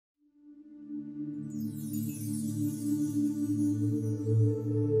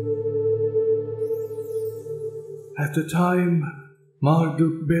At the time,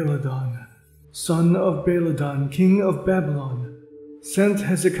 Marduk-Baladan, son of Baladan, king of Babylon, sent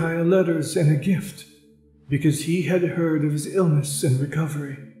Hezekiah letters and a gift, because he had heard of his illness and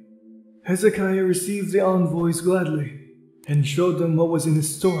recovery. Hezekiah received the envoys gladly, and showed them what was in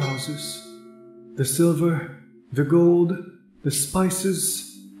his storehouses: the silver, the gold, the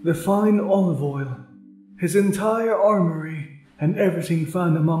spices, the fine olive oil, his entire armory, and everything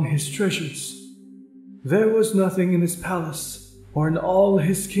found among his treasures. There was nothing in his palace or in all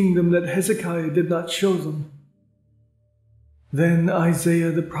his kingdom that Hezekiah did not show them. Then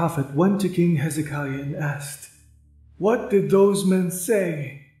Isaiah the prophet went to King Hezekiah and asked, "What did those men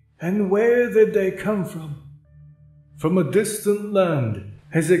say, and where did they come from?" "From a distant land,"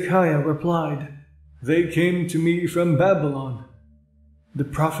 Hezekiah replied. "They came to me from Babylon." The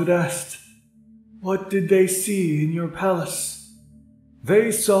prophet asked, "What did they see in your palace?"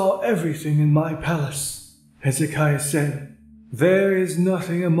 "They saw everything in my palace," Hezekiah said. "There is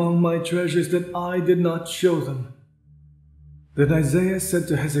nothing among my treasures that I did not show them." Then Isaiah said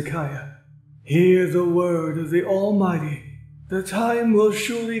to Hezekiah, "Hear the word of the Almighty. The time will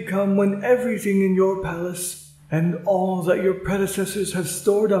surely come when everything in your palace and all that your predecessors have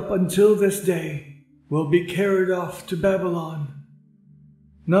stored up until this day will be carried off to Babylon.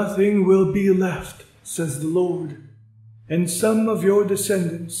 Nothing will be left, says the Lord, and some of your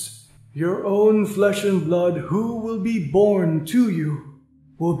descendants, your own flesh and blood, who will be born to you,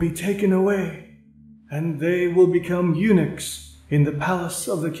 will be taken away, and they will become eunuchs in the palace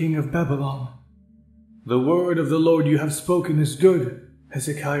of the king of Babylon." "The word of the Lord you have spoken is good,"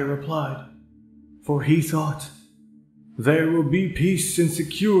 Hezekiah replied, for he thought, "There will be peace and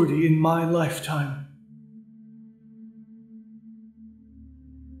security in my lifetime."